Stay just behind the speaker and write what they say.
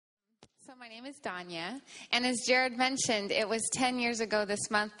So my name is Danya, and as Jared mentioned, it was 10 years ago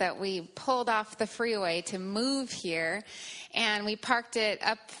this month that we pulled off the freeway to move here, and we parked it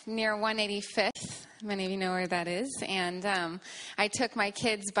up near 185th. Many of you know where that is, and I took my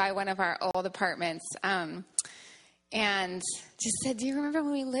kids by one of our old apartments, and just said, do you remember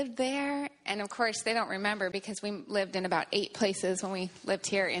when we lived there? And of course, they don't remember because we lived in about 8 places when we lived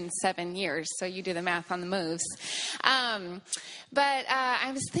here in 7 years. So you do the math on the moves. But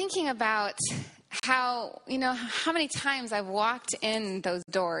I was thinking about how many times I've walked in those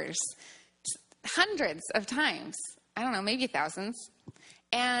doors. Hundreds of times. I don't know, maybe thousands.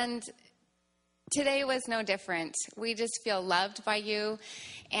 And today was no different. We just feel loved by you,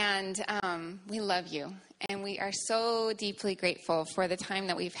 and we love you. And we are so deeply grateful for the time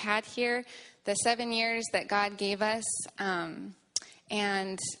that we've had here, the 7 years that God gave us, and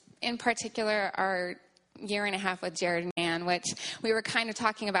in particular, our year and a half with Jared and Ann, which we were kind of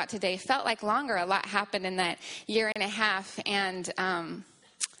talking about today, felt like longer. A lot happened in that year and a half, and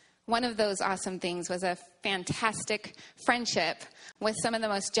one of those awesome things was a fantastic friendship with some of the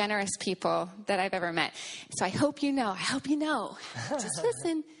most generous people that I've ever met. So I hope you know, just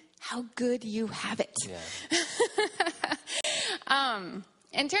listen, how good you have it. Yeah.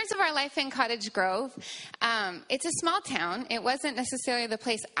 In terms of our life in Cottage Grove, it's a small town. It wasn't necessarily the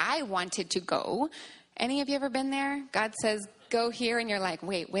place I wanted to go. Any of you ever been there? God says, go here, and you're like,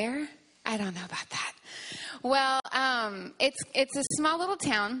 wait, where? I don't know about that. Well, it's a small little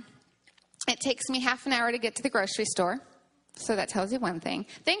town. It takes me half an hour to get to the grocery store. So that tells you one thing.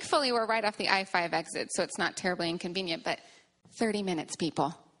 Thankfully, we're right off the I-5 exit, so it's not terribly inconvenient, but 30 minutes,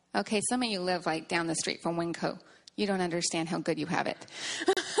 people. Okay, some of you live like down the street from Winco. You don't understand how good you have it.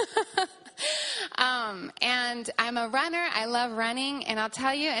 And I'm a runner. I love running. And I'll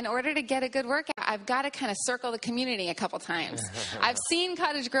tell you, in order to get a good workout, I've got to kind of circle the community a couple times. I've seen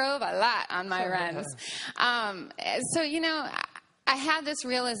Cottage Grove a lot on my runs. So, I had this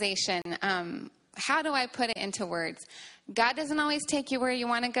realization. How do I put it into words? God doesn't always take you where you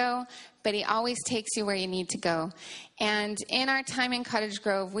want to go, but he always takes you where you need to go. And in our time in Cottage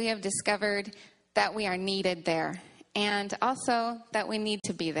Grove, we have discovered that we are needed there, and also that we need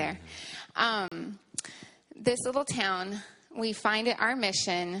to be there. This little town, we find it our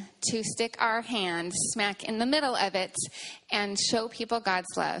mission to stick our hand smack in the middle of it and show people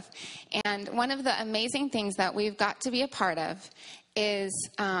God's love. And one of the amazing things that we've got to be a part of is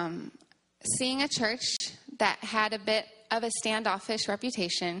seeing a church that had a bit of a standoffish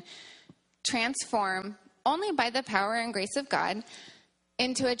reputation transform, only by the power and grace of God,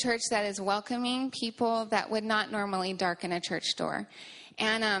 into a church that is welcoming people that would not normally darken a church door.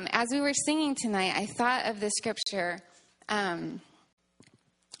 And as we were singing tonight, I thought of the scripture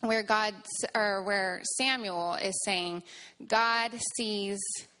where Samuel is saying, God sees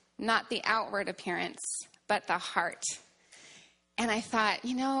not the outward appearance, but the heart. And I thought,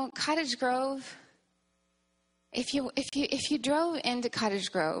 Cottage Grove, if you drove into Cottage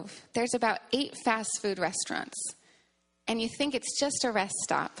Grove, there's about 8 fast food restaurants, and you think it's just a rest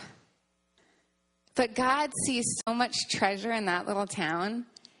stop. But God sees so much treasure in that little town,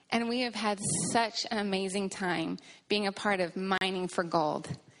 and we have had such an amazing time being a part of mining for gold.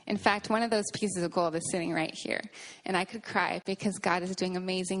 In fact, one of those pieces of gold is sitting right here, and I could cry because God is doing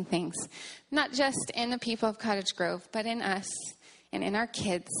amazing things, not just in the people of Cottage Grove, but in us and in our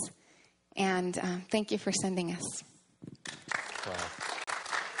kids. And thank you for sending us. Wow.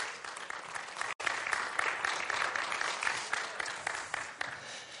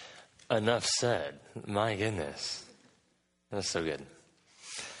 Enough said. My goodness. That's so good.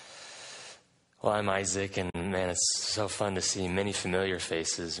 Well, I'm Isaac, and man, it's so fun to see many familiar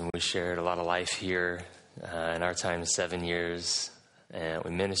faces, and we shared a lot of life here in our time, 7 years, and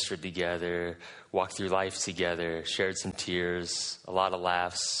we ministered together, walked through life together, shared some tears, a lot of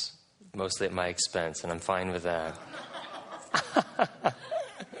laughs, mostly at my expense, and I'm fine with that.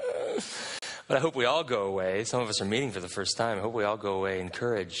 But I hope we all go away. Some of us are meeting for the first time. I hope we all go away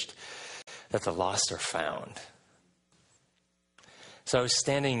encouraged that the lost are found. So I was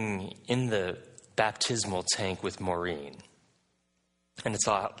standing in the baptismal tank with Maureen, and it's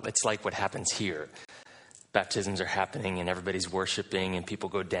like what happens here. Baptisms are happening, and everybody's worshiping, and people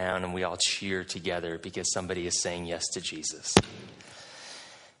go down, and we all cheer together because somebody is saying yes to Jesus.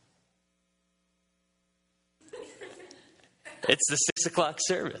 It's the 6 o'clock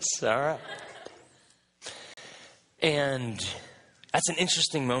service, all right. And that's an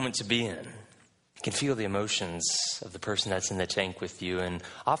interesting moment to be in. You can feel the emotions of the person that's in the tank with you, and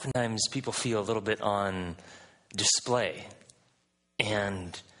oftentimes people feel a little bit on display.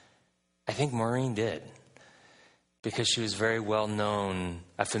 And I think Maureen did. because she was very well known,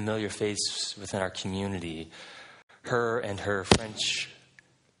 a familiar face within our community. Her and her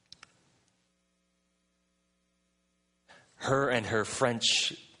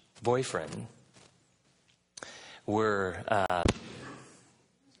French boyfriend were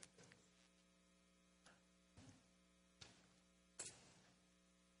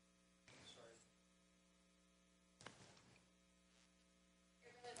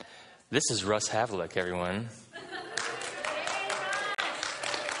this is Russ Havlick, everyone.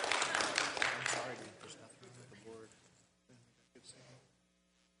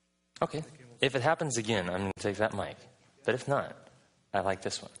 Okay, if it happens again, I'm going to take that mic. But if not, I like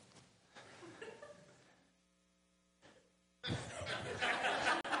this one.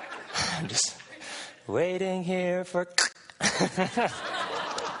 I'm just waiting here for...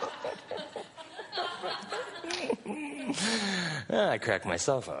 I cracked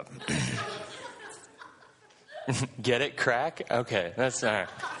myself up. Get it? Crack? Okay, that's all right.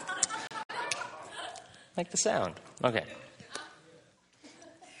 Like the sound. Okay.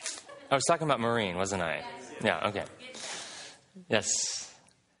 I was talking about Maureen, wasn't I? Yeah, okay. Yes.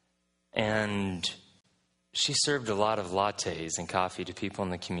 And she served a lot of lattes and coffee to people in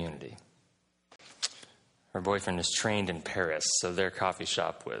the community. Her boyfriend is trained in Paris, so their coffee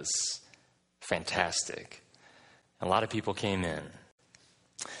shop was fantastic. A lot of people came in.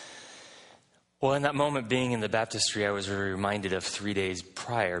 Well, in that moment, being in the baptistry, I was reminded of 3 days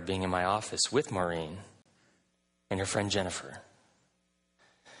prior being in my office with Maureen and her friend Jennifer.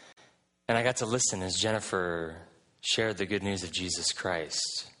 And I got to listen as Jennifer shared the good news of Jesus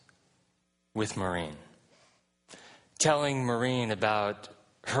Christ with Maureen, telling Maureen about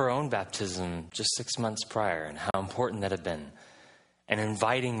her own baptism just 6 months prior and how important that had been, and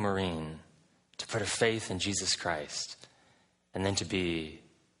inviting Maureen to put her faith in Jesus Christ and then to be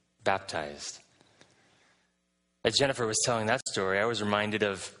baptized. As Jennifer was telling that story, I was reminded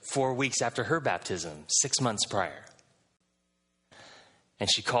of 4 weeks after her baptism, 6 months prior. And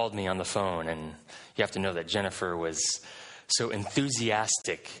she called me on the phone, and you have to know that Jennifer was so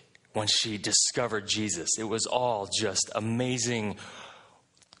enthusiastic when she discovered Jesus. It was all just amazing.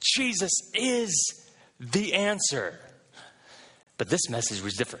 Jesus is the answer. But this message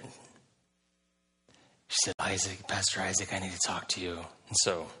was different. She said, Pastor Isaac, I need to talk to you. And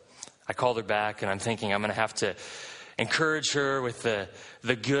so I called her back, and I'm thinking I'm going to have to encourage her with the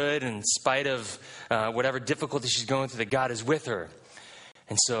good in spite of whatever difficulty she's going through, that God is with her.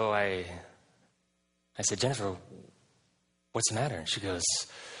 And so I said, Jennifer, what's the matter? And she goes,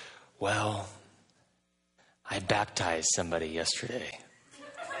 well, I baptized somebody yesterday.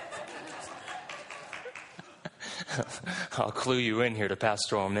 I'll clue you in here to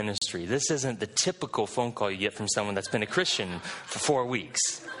pastoral ministry. This isn't the typical phone call you get from someone that's been a Christian for 4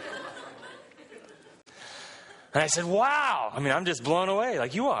 weeks. And I said, wow. I mean, I'm just blown away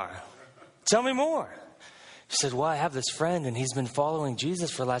like you are. Tell me more. She said, well, I have this friend, and he's been following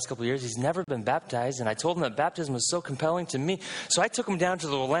Jesus for the last couple of years. He's never been baptized, and I told him that baptism was so compelling to me. So I took him down to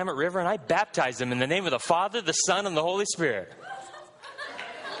the Willamette River, and I baptized him in the name of the Father, the Son, and the Holy Spirit.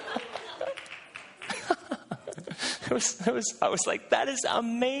 I was like, that is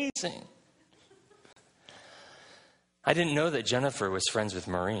amazing. I didn't know that Jennifer was friends with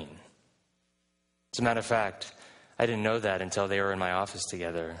Maureen. As a matter of fact, I didn't know that until they were in my office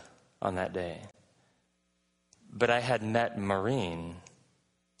together on that day. But I had met Maureen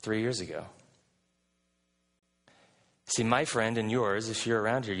 3 years ago. See, my friend and yours, if you're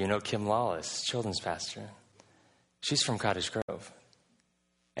around here, you know Kim Lawless, children's pastor. She's from Cottage Grove.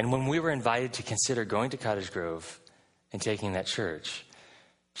 And when we were invited to consider going to Cottage Grove and taking that church,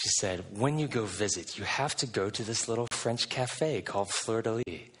 she said, when you go visit, you have to go to this little French cafe called Fleur de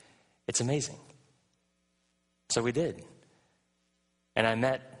Lis. It's amazing. So we did. And I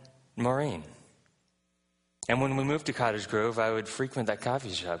met Maureen. And when we moved to Cottage Grove, I would frequent that coffee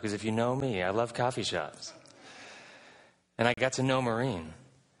shop, because if you know me, I love coffee shops. And I got to know Maureen.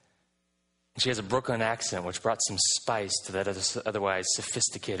 She has a Brooklyn accent, which brought some spice to that otherwise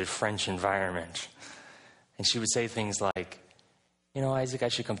sophisticated French environment. And she would say things like, you know, Isaac, I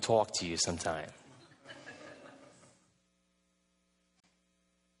should come talk to you sometime.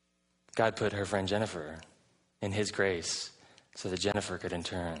 God put her friend Jennifer in his grace so that Jennifer could in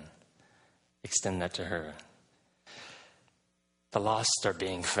turn extend that to her. The lost are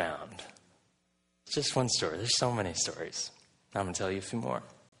being found. It's just one story. There's so many stories. I'm going to tell you a few more.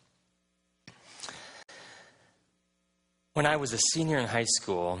 When I was a senior in high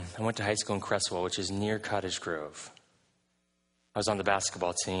school, I went to high school in Cresswell, which is near Cottage Grove. I was on the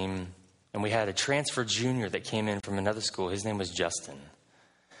basketball team, and we had a transfer junior that came in from another school. His name was Justin.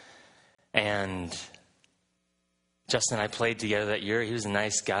 And Justin and I played together that year. He was a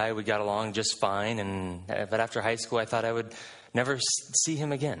nice guy. We got along just fine. But after high school, I thought I would never see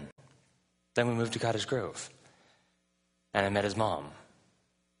him again. Then we moved to Cottage Grove. And I met his mom.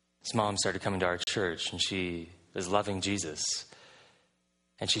 His mom started coming to our church, and she was loving Jesus.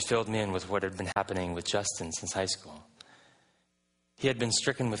 And she filled me in with what had been happening with Justin since high school. He had been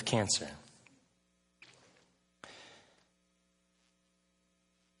stricken with cancer.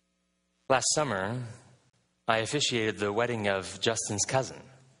 Last summer, I officiated the wedding of Justin's cousin.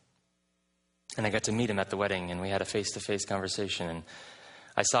 And I got to meet him at the wedding, and we had a face-to-face conversation. And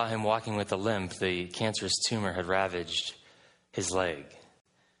I saw him walking with a limp. The cancerous tumor had ravaged his leg.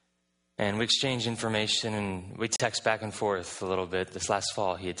 And we exchanged information, and we text back and forth a little bit. This last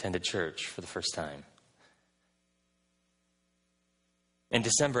fall, he attended church for the first time. In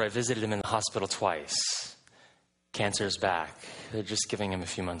December, I visited him in the hospital twice. Cancer is back. They're just giving him a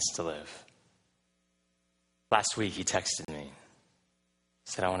few months to live. Last week, he texted me. He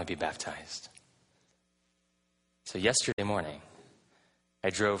said, I want to be baptized. So yesterday morning, I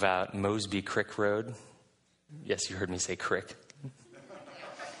drove out Mosby Creek Road. Yes, you heard me say crick.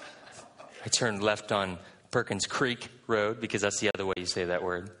 I turned left on Perkins Creek Road, because that's the other way you say that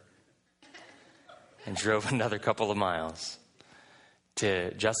word, and drove another couple of miles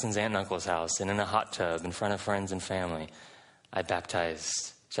to Justin's aunt and uncle's house, and in a hot tub in front of friends and family, I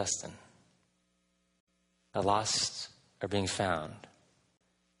baptized Justin. The lost are being found.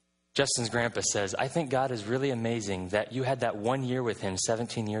 Justin's grandpa says, I think God is really amazing that you had that 1 year with him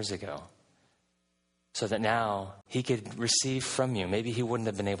 17 years ago, so that now he could receive from you. Maybe he wouldn't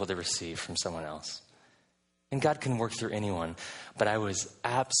have been able to receive from someone else. And God can work through anyone. But I was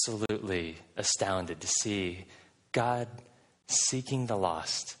absolutely astounded to see God seeking the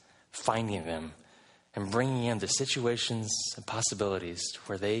lost, finding them, and bringing them to situations and possibilities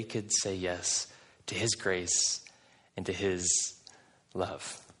where they could say yes to his grace and to his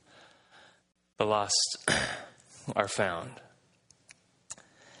love. The lost are found.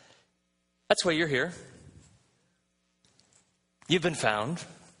 That's why you're here. You've been found,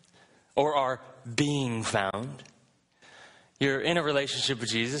 or are being found. You're in a relationship with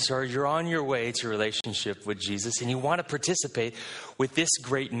Jesus, or you're on your way to a relationship with Jesus, and you want to participate with this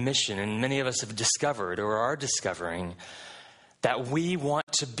great mission. And many of us have discovered, or are discovering, that we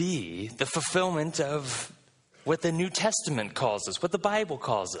want to be the fulfillment of what the New Testament calls us, what the Bible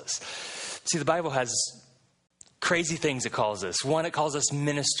calls us. See, the Bible has crazy things it calls us. One, it calls us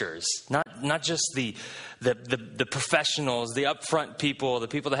ministers, not just the professionals, the upfront people, the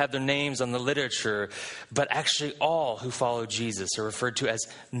people that have their names on the literature, but actually all who follow Jesus are referred to as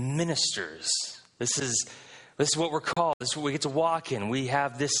ministers. This is what we're called. This is what we get to walk in. We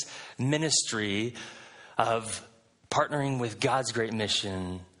have this ministry of partnering with God's great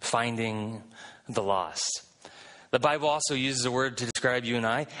mission, finding the lost. The Bible also uses a word to describe you and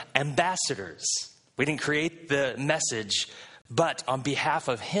I, ambassadors. We didn't create the message, but on behalf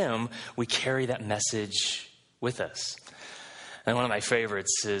of him, we carry that message with us. And one of my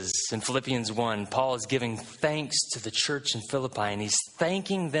favorites is in Philippians 1, Paul is giving thanks to the church in Philippi, and he's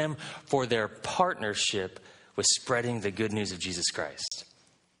thanking them for their partnership with spreading the good news of Jesus Christ.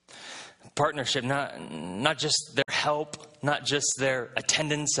 Partnership, not just their help, not just their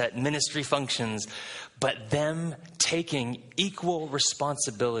attendance at ministry functions, but them taking equal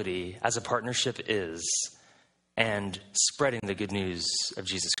responsibility as a partnership is, and spreading the good news of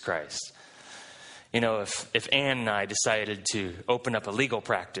Jesus Christ. You know, if Ann and I decided to open up a legal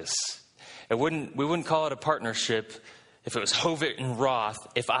practice, we wouldn't call it a partnership if it was Hovitt and Roth,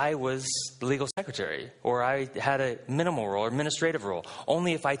 if I was the legal secretary, or I had a minimal role or administrative role.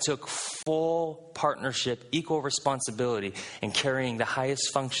 Only if I took full partnership, equal responsibility in carrying the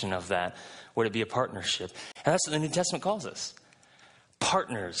highest function of that would it be a partnership. And that's what the New Testament calls us.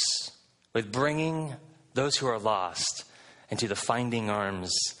 Partners with bringing those who are lost into the finding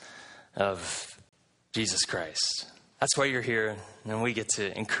arms of Jesus Christ. That's why you're here, and we get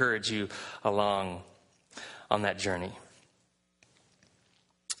to encourage you along on that journey.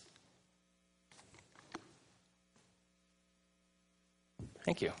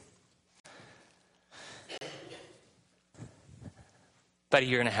 Thank you. About a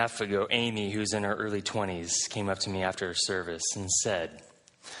year and a half ago, Amy, who's in her early 20s, came up to me after her service and said,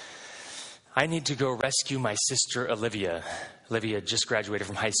 I need to go rescue my sister, Olivia. Olivia just graduated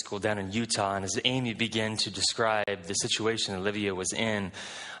from high school down in Utah, and as Amy began to describe the situation Olivia was in,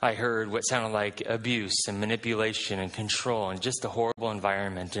 I heard what sounded like abuse and manipulation and control and just a horrible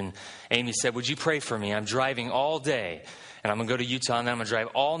environment. And Amy said, would you pray for me? I'm driving all day, and I'm going to go to Utah, and then I'm going to drive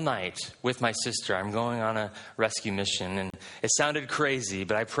all night with my sister. I'm going on a rescue mission. And it sounded crazy,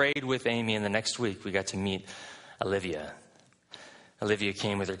 but I prayed with Amy, and the next week we got to meet Olivia. Olivia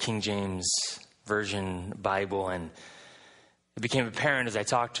came with her King James Version Bible, and it became apparent as I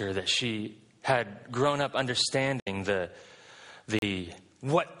talked to her that she had grown up understanding the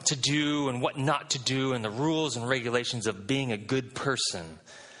what to do and what not to do and the rules and regulations of being a good person.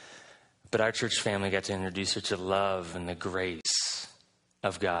 But our church family got to introduce her to love and the grace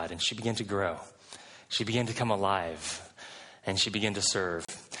of God, and she began to grow. She began to come alive, and she began to serve.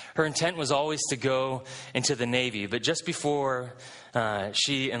 Her intent was always to go into the Navy, but just before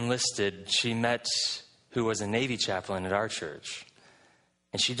she enlisted, she met who was a Navy chaplain at our church.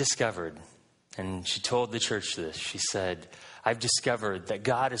 And she discovered, and she told the church this, she said, I've discovered that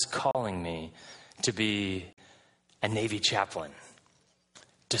God is calling me to be a Navy chaplain,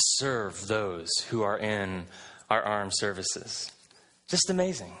 to serve those who are in our armed services. Just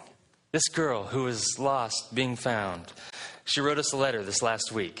amazing. This girl who was lost being found. She wrote us a letter this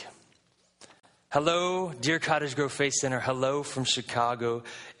last week. Hello, dear Cottage Grove Faith Center. Hello from Chicago,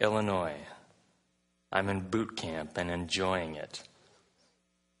 Illinois. I'm in boot camp and enjoying it.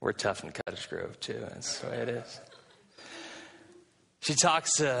 We're tough in Cottage Grove, too. That's the way it is. She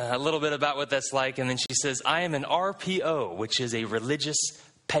talks a little bit about what that's like, and then she says, I am an RPO, which is a religious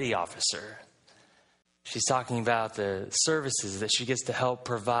petty officer. She's talking about the services that she gets to help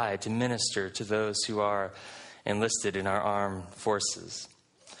provide, to minister to those who are enlisted in our armed forces.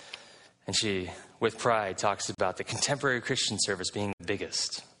 And she, with pride, talks about the contemporary Christian service being the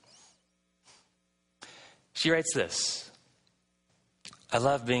biggest. She writes this, I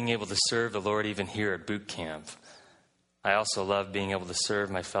love being able to serve the Lord even here at boot camp. I also love being able to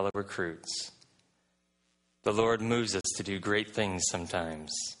serve my fellow recruits. The Lord moves us to do great things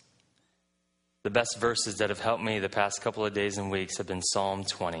sometimes. The best verses that have helped me the past couple of days and weeks have been Psalm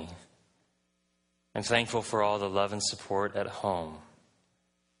 20. I'm thankful for all the love and support at home.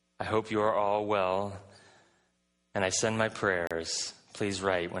 I hope you are all well, and I send my prayers. Please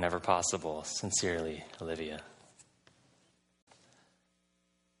write whenever possible. Sincerely, Olivia.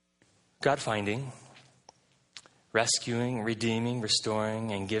 God finding, rescuing, redeeming,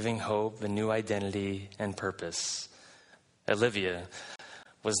 restoring, and giving hope, a new identity and purpose. Olivia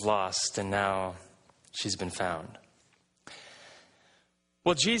was lost, and now she's been found.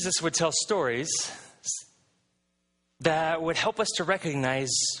 Well, Jesus would tell stories that would help us to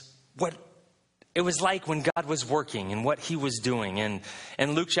recognize what it was like when God was working and what he was doing. And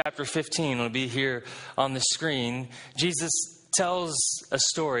in Luke chapter 15, it'll be here on the screen, Jesus tells a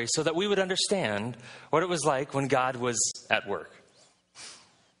story so that we would understand what it was like when God was at work.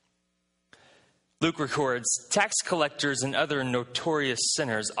 Luke records, tax collectors and other notorious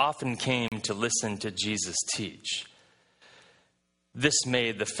sinners often came to listen to Jesus teach. This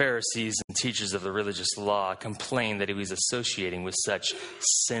made the Pharisees and teachers of the religious law complain that he was associating with such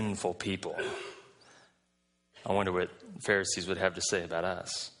sinful people. I wonder what Pharisees would have to say about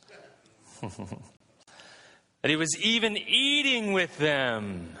us. That he was even eating with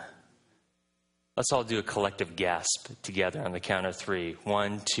them. Let's all do a collective gasp together on the count of 3.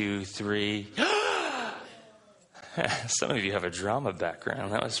 1, 2, 3. Some of you have a drama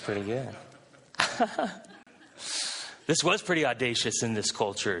background. That was pretty good. This was pretty audacious in this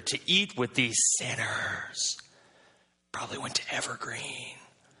culture, to eat with these sinners. Probably went to Evergreen.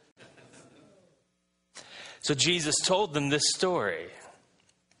 So Jesus told them this story.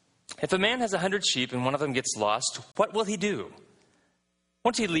 If a man has 100 sheep and one of them gets lost, what will he do?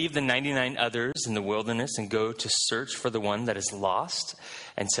 Won't he leave the 99 others in the wilderness and go to search for the one that is lost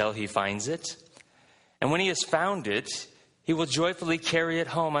until he finds it? And when he has found it, he will joyfully carry it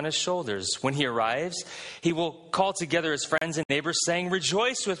home on his shoulders. When he arrives, he will call together his friends and neighbors, saying,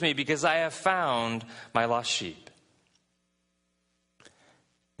 rejoice with me because I have found my lost sheep.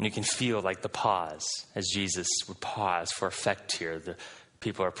 And you can feel like the pause as Jesus would pause for effect here. The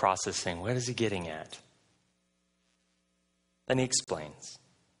people are processing, what is he getting at? Then he explains.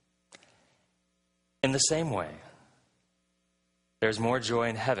 In the same way, there's more joy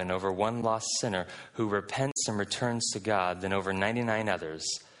in heaven over one lost sinner who repents and returns to God than over 99 others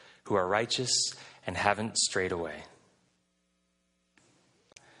who are righteous and haven't strayed away.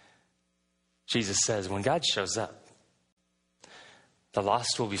 Jesus says, when God shows up, the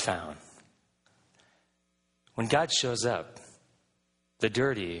lost will be found. When God shows up, the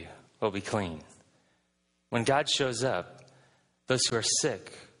dirty will be clean. When God shows up, those who are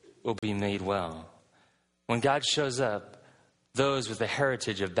sick will be made well. When God shows up, those with a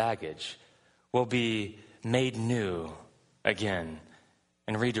heritage of baggage will be made new again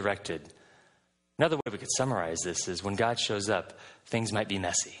and redirected. Another way we could summarize this is when God shows up, things might be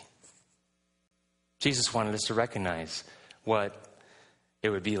messy. Jesus wanted us to recognize what it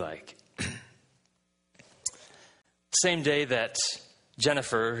would be like. Same day that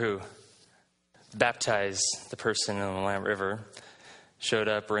Jennifer, who baptized the person in the Willamette River, showed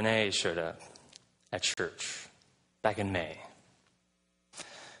up, Renee showed up at church back in May.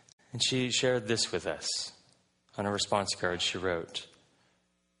 And she shared this with us. On a response card, she wrote,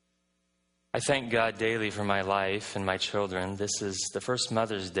 "I thank God daily for my life and my children. This is the first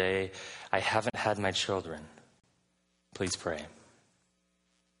Mother's Day I haven't had my children. Please pray."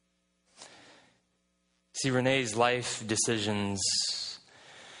 See, Renee's life decisions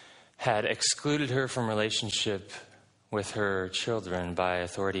had excluded her from relationship with her children by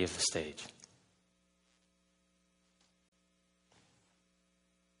authority of the state.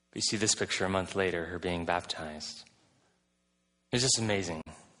 You see this picture a month later, her being baptized. It's just amazing.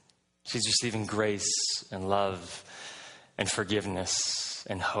 She's receiving grace and love and forgiveness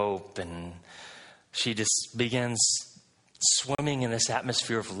and hope, and she just begins swimming in this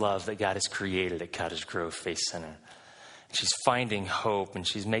atmosphere of love that God has created at Cottage Grove Faith Center. She's finding hope, and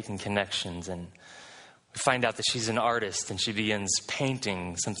she's making connections, and we find out that she's an artist, and she begins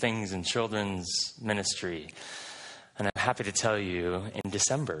painting some things in children's ministry. And I'm happy to tell you, in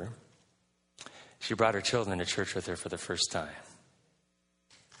December, she brought her children to church with her for the first time.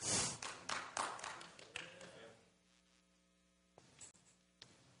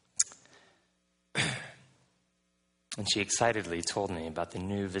 And she excitedly told me about the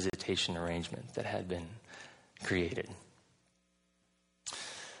new visitation arrangement that had been created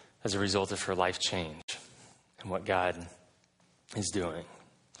as a result of her life change and what God is doing.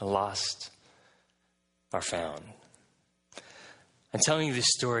 The lost are found. I'm telling you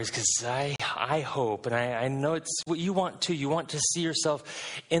these stories because I hope, and I know it's what you want too. You want to see yourself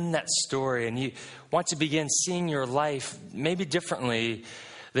in that story, and you want to begin seeing your life maybe differently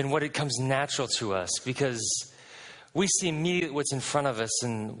than what it comes natural to us, because we see immediately what's in front of us,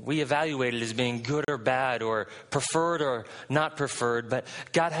 and we evaluate it as being good or bad, or preferred or not preferred. But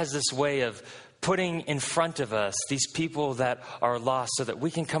God has this way of putting in front of us these people that are lost so that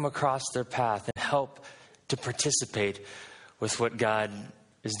we can come across their path and help to participate with what God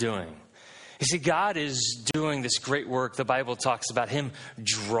is doing. You see, God is doing this great work. The Bible talks about him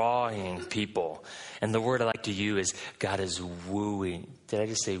drawing people. And the word I like to use is God is wooing. Did I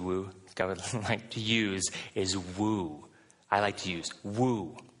just say woo? God would like to use is woo. I like to use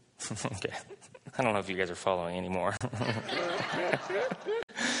woo. Okay. I don't know if you guys are following anymore.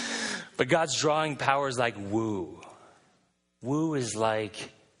 But God's drawing powers like woo. Woo is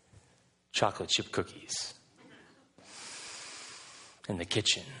like chocolate chip cookies in the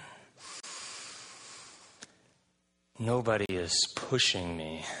kitchen. Nobody is pushing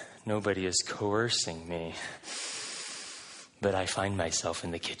me. Nobody is coercing me. But I find myself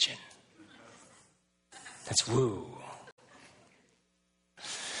in the kitchen. That's woo.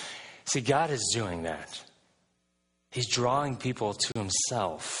 See, God is doing that. He's drawing people to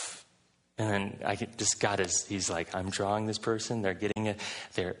himself. And then he's like, I'm drawing this person. They're getting it.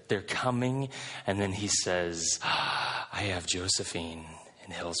 They're coming. And then he says, I have Josephine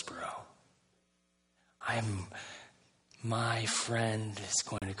in Hillsboro. My friend is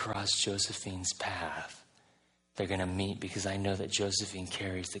going to cross Josephine's path. They're going to meet because I know that Josephine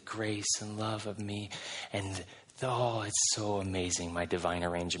carries the grace and love of me. And it's so amazing, my divine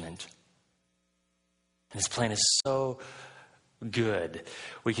arrangement. And his plan is so good.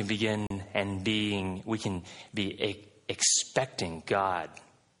 We can begin we can be expecting God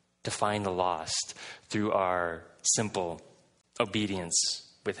to find the lost through our simple obedience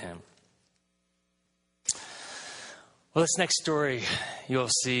with him. Well, this next story you'll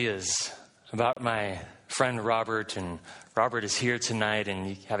see is about my friend Robert, and Robert is here tonight, and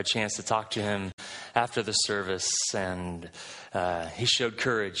you have a chance to talk to him after the service, and he showed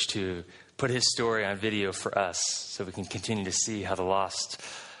courage to put his story on video for us so we can continue to see how the lost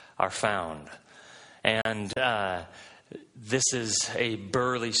are found. And this is a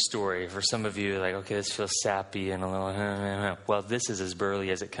burly story. For some of you, like, okay, this feels sappy and a little, well, this is as burly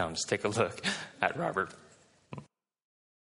as it comes. Take a look at Robert.